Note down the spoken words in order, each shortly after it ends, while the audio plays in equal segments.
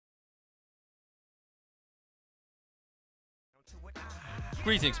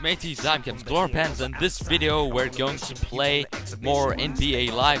Greetings mateys, I'm Captain Glorpens, and in this video we're going to play more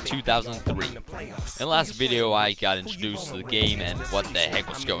NBA Live 2003. In the last video I got introduced to the game and what the heck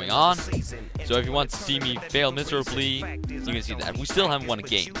was going on, so if you want to see me fail miserably, you can see that. We still haven't won a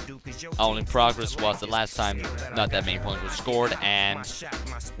game. All in progress was the last time not that many points were scored, and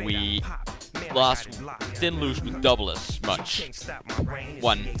we didn't lose with double as much.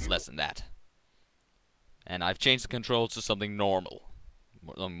 One less than that. And I've changed the controls to something normal.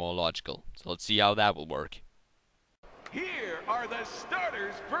 More logical. So let's see how that will work. Here are the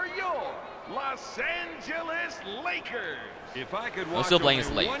starters for your Los Angeles Lakers. If I could watch I'm still playing as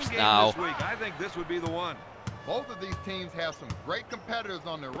Lakers now. This week, I think this would be the one. Both of these teams have some great competitors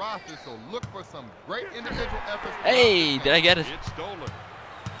on their roster, so look for some great individual efforts. Hey, did I get it? It's stolen.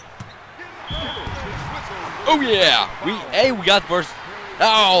 Oh yeah, we got first.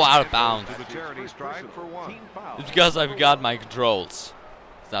 Oh, out of bounds. To the charity stripe for one. It's because I forgot my controls.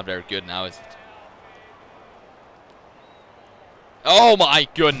 It's not very good now, is it? Oh my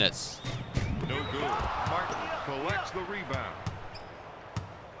goodness! No good. Martin collects the rebound.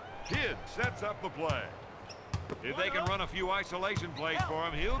 Kidd sets up the play. If they can run a few isolation plays for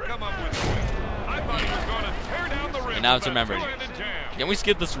him, he'll come up with points. I thought he was going to tear down the rim. And now it's remembering. Can we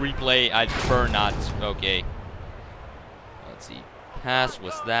skip this replay? I'd prefer not. Okay. Let's see. Pass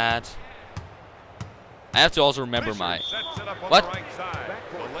was that. I have to also remember my what?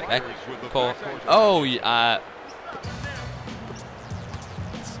 Back call. Oh,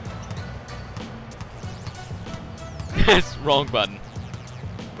 it's wrong button.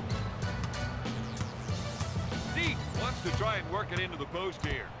 Deep wants to try and work it into the post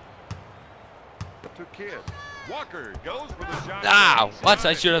here. To Kidd. Walker goes for the shot. Ah, what?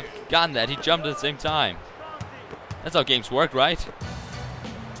 I should have gotten that. He jumped at the same time. That's how games work, right?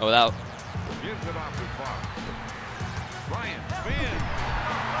 Oh, without. Gives it off to Fox. Bryant spins.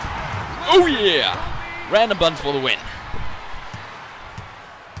 Oh yeah! Random buttons for the win.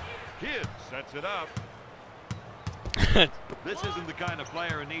 Kidd sets it up. This isn't the kind of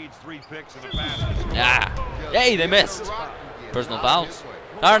player who needs 3 picks and a basket. Yeah. Hey, they missed. Personal fouls.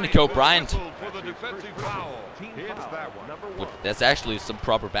 Darn it, Bryant. For the defensive foul. Hits that one. That's actually some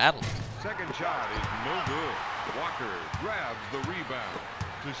proper battle. Second shot is no good. Walker grabs the rebound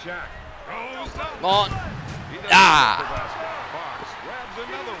to Shaq. Goes up. Come on. He doesn't Ah. miss the basket. Fox grabs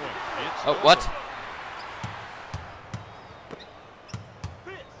another one. It's Oh, what?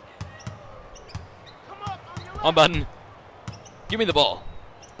 On button. Give me the ball.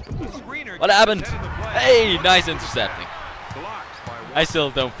 What happened? Hey, nice intercepting. I still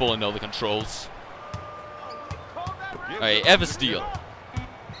don't fully know the controls. Hey, Ever steal. It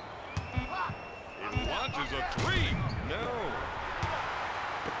launches a 3. No.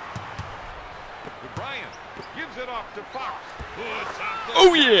 To Bryant. Gives it off to Fox. Puts up the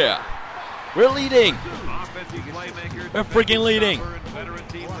Oh yeah! We're leading. offensive playmaker. We're freaking leading. Veteran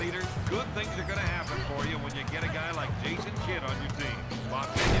team leader. Good things are going to happen for you when you get a guy like Jason Kidd on your team.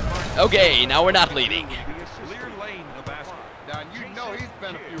 Okay, now we're not leading. Clear lane the basket. Now, you know he's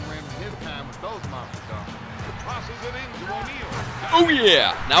spent a few rims in his time with those monsters, though. Tosses it into O'Neal. Oh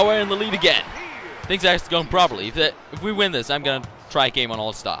yeah! Now we're in the lead again. Things are going properly. If we win this, I'm gonna try a game on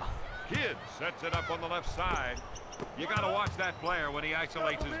All-Star. Kidd sets it up on the left side. You got to watch that player when he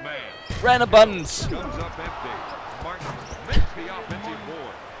isolates his man. Random buttons. Comes up empty. Martin makes the offensive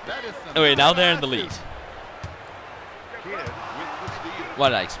board. That is some Okay, now they're in the lead. Kidd with the steal. What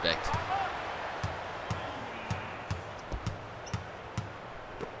did I expect?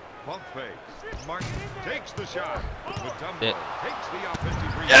 Pump fake. Martin takes the shot. Mutombo It. takes the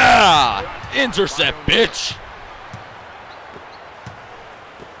offensive rebound. Yeah! Intercept, bitch!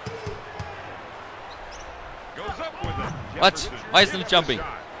 Goes up with it. What? Jefferson Why isn't it hits the jumping?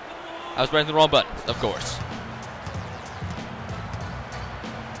 shot. I was pressing the wrong button, of course.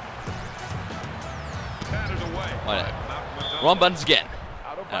 Batted away. Whatever. Mutombo. Wrong buttons again.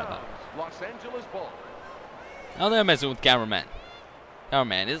 Out of Out of bounds. Los Angeles ball. Now they're messing with cameraman.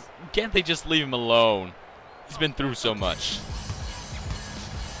 Cameraman, can't they just leave him alone? He's been through so much.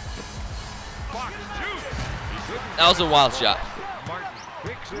 Fox shoots. He couldn't That was a wild shot. Martin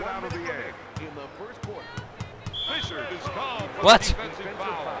picks it out of the egg. In the first quarter. Fisher is called for What? the defensive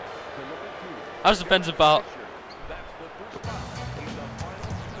foul. How's defensive foul?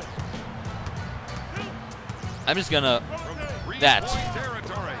 I'm just gonna. That. Three-point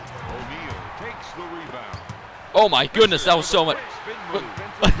territory. O'Neal takes the rebound. Oh my goodness, that was so much.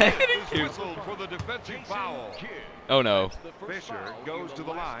 Whistled for the defensive foul. Oh no. Fisher goes to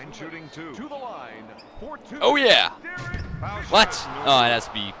the line, shooting 2. To the line for 2. Oh yeah. Foul What? shot, Oh, it has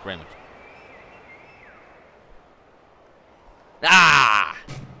to be Raymond. Ah!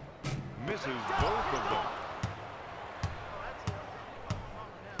 Misses both of them.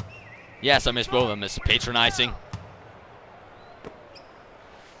 Yes, I missed both of them. It's patronizing.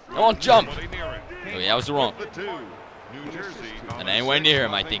 Come on, jump! Oh, yeah, I was wrong. New Jersey And anywhere near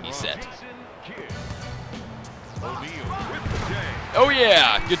him, I think he said. Oh,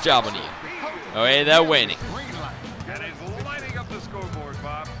 yeah! Good job, O'Neal. Oh, yeah, they're winning. And he's lighting up the scoreboard,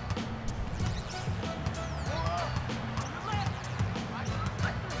 Bob.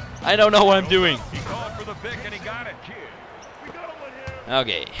 I don't know what I'm doing. He called for the pick and he got it.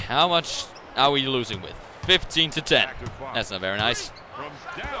 Okay, how much are we losing with? 15 to 10. That's not very nice.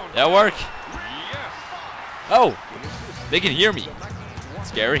 That work? Yes. Oh, they can hear me.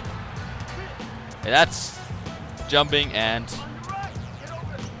 Scary. Okay, that's jumping and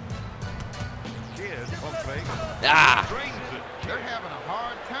ah. They're having a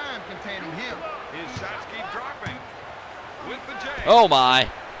hard time containing him. His shots keep dropping. With the J. Oh my!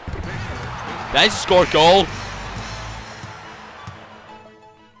 Nice score goal.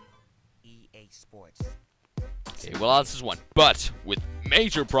 Okay, well this is one, but with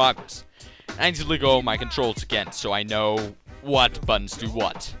major progress. I need to look over my controls again so I know what buttons do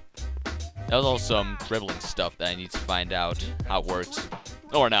what. There's also some dribbling stuff that I need to find out how it works.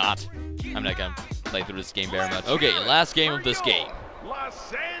 Or not. I'm not gonna play through this game very much. Okay, last game of this game.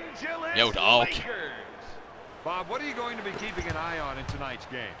 Los Angeles Yo, dog. Lakers. Bob, what are you going to be keeping an eye on in tonight's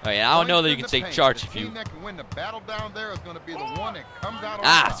game? Oh yeah, I don't know that you can take charge if you... The team that can win the battle down there is going to be the one that comes out on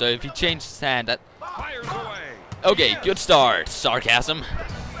top. So if you change his hand, that... Fires away. Okay, good start. Sarcasm.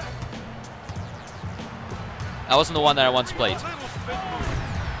 That wasn't the one that I once played. A little spin move.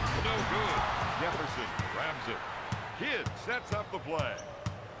 No good. Jefferson grabs it. Kidd sets up the play.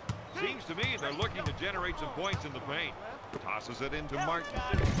 Seems to me they're looking to generate some points in the paint. Tosses it into Martin.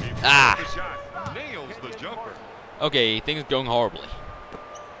 The shot. Nails the jumper. Okay, things are going horribly.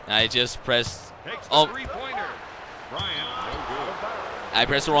 I just pressed... Takes the three-pointer. Bryant, no good. I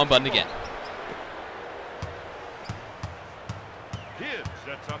pressed the wrong button again. Kidd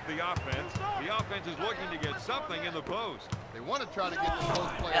sets up the offense. The offense is looking to get something in the post. They want to try to get the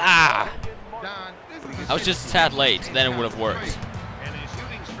post play. Don, this is I was just a tad late, then it would have worked. And his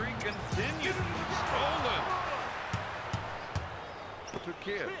shooting streak continues. Stolen. To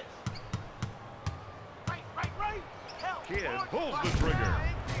Kidd. Kidd pulls the trigger.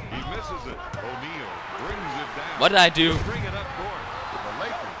 He misses it. O'Neal brings it down. What did I do? Bring it up court. the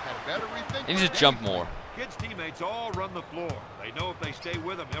Lakers had better rethink. I need to jump more. Kidd's teammates all run the floor. They know if they stay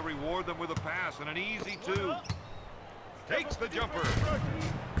with him, he'll reward them with a pass and an easy two. Takes the jumper.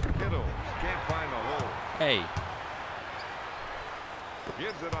 Kittle can't find the hole. Hey,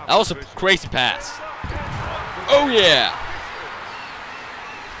 Gives it off that was a to Bishop. crazy pass. Oh yeah!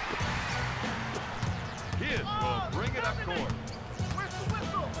 Kidd will bring it up court.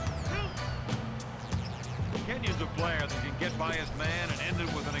 Kenyon's a player that can get by his man and end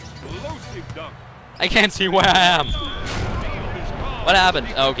it with an explosive dunk. I can't see where I am. What happened?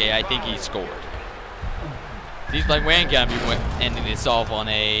 Okay, I think he scored. Seems like we ain't gonna be ending this off on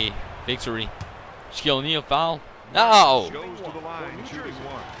a victory. Shaquille O'Neal foul? No! Goes to the line, shooting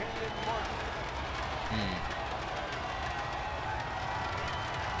one.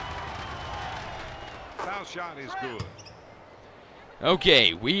 Foul shot is good.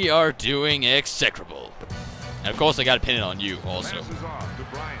 Okay, we are doing execrable. And of course I gotta pin it on you also. Passes off to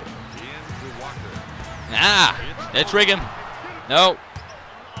Bryant. In to Walker. Ah! They trick him. No.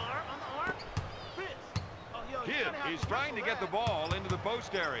 Kidd is trying to get the ball into the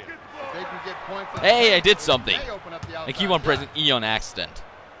post area. If they can get points. Hey, I did something. They open up the I outside keep on shot. pressing E on accident.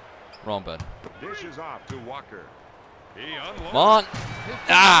 Wrong button. Dishes off to Walker. He unloads. Come on. His team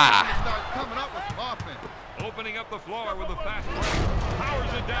Ah! start coming up with some offense. Opening up the floor with a fast break.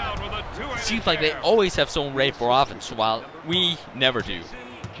 Powers it down with a two-handed Seems like they jam. always have someone ready for offense, while we never do.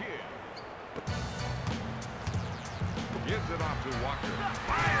 Kidd. Gives it off to Walker.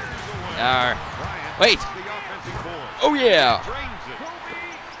 Fires away. Bryant Wait. gets the offensive board. Oh yeah! Drains it.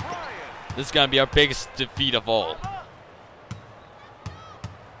 Bryant. This is gonna be our biggest defeat of all.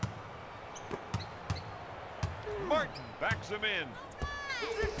 Martin backs him in.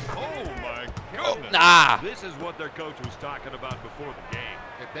 Oh my Oh, goodness. nah! This is what their coach was talking about before the game.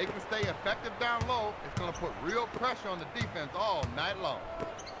 If they can stay effective down low, it's going to put real pressure on the defense all night long.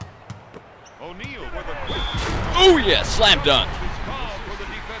 O'Neal with a quick Oh yeah! Slam dunk! is called for the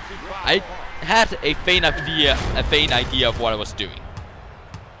defensive foul. I had a faint idea of what I was doing.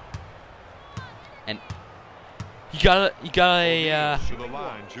 And he got a to the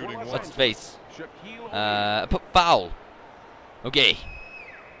line, shooting one. what's his face? Foul. Okay.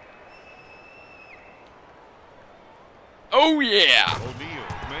 Oh yeah! O'Neal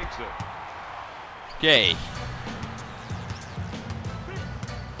makes it. Okay.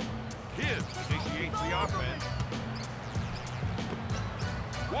 Kidd initiates the offense.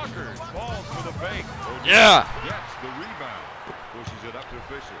 Walker falls for the fake. O'Neal Yeah! gets the rebound. Pushes it up to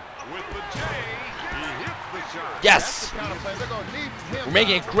Fisher. With the J, he hits the shot. Yes! That's the kind of play they're going to need from him. We're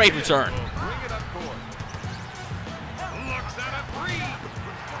making a great return. Will bring it up court. Looks at a three.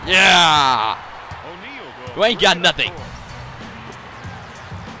 Yeah! O'Neal will You ain't got bring it up nothing. court.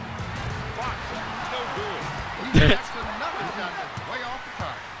 Fox, no good. He gets another shot that's way off the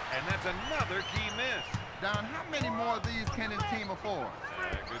target. And that's another key miss. Don, how many more of these can his team afford?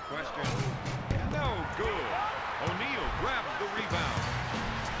 Good question. No good. O'Neal grabs the rebound.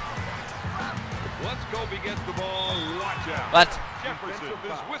 Once Kobe gets the ball, watch out. What? Jefferson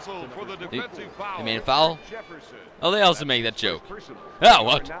is whistled for the defensive foul. They made a foul? Jefferson. Oh, they also make that joke. Personal. Oh,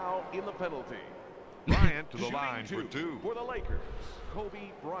 what? Now in the penalty. Bryant to the Shooting line for two. for the Lakers.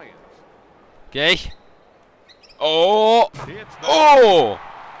 Kobe Bryant. Okay. Oh! It's the Oh!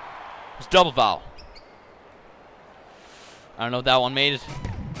 It's double foul. I don't know if that one made it.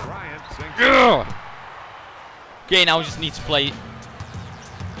 Bryant sinks. Ugh. Okay, now we just need to play.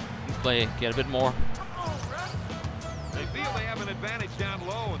 Get a bit more. They feel they have an advantage down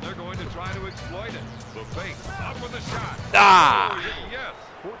low, and they're going to try to exploit it. The fake, up with the shot. Ah! Oh, yes.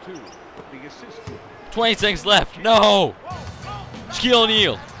 4-2. The assist. 20 seconds left. No! Shaquille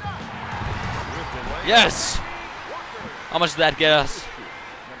O'Neal. With the layup. Yes! How much did that get us?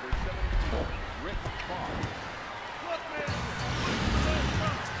 Number 7, Rick Barnes.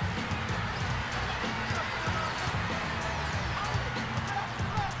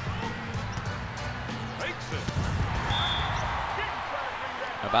 Takes it.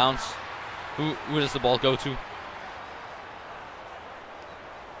 A bounce. Who does the ball go to?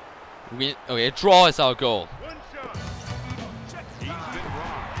 Okay, a draw is our goal. One shot. He's been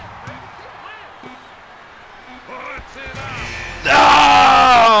rocked. Puts it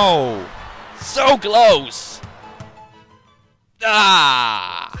out. No! So close!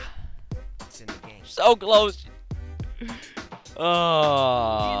 Ah! So close!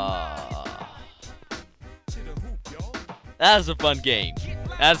 That's a fun game.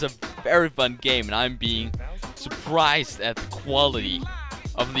 That's a very fun game, and I'm being surprised at the quality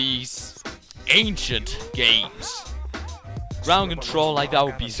of these ancient games. Ground control like that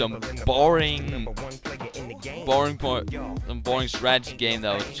would be some boring strategy game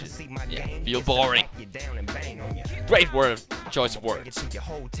that would just, feel boring. Great word, choice of words.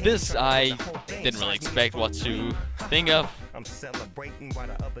 This I didn't really expect what to think of.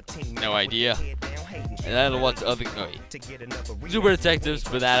 No idea. And I don't know what's other. Super Detectives,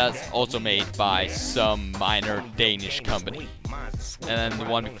 but that is also made by some minor Danish company. And then the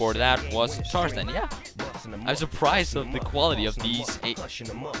one before that was Tarzan. Yeah, I'm surprised of the quality of these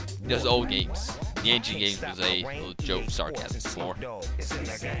old games. The ancient games was a little joke, sarcasm before.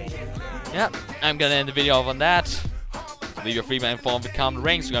 Yeah, I'm gonna end the video off on that. Leave your free man informed with comment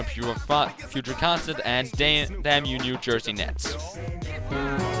ranks. We're gonna future content and damn you New Jersey Nets.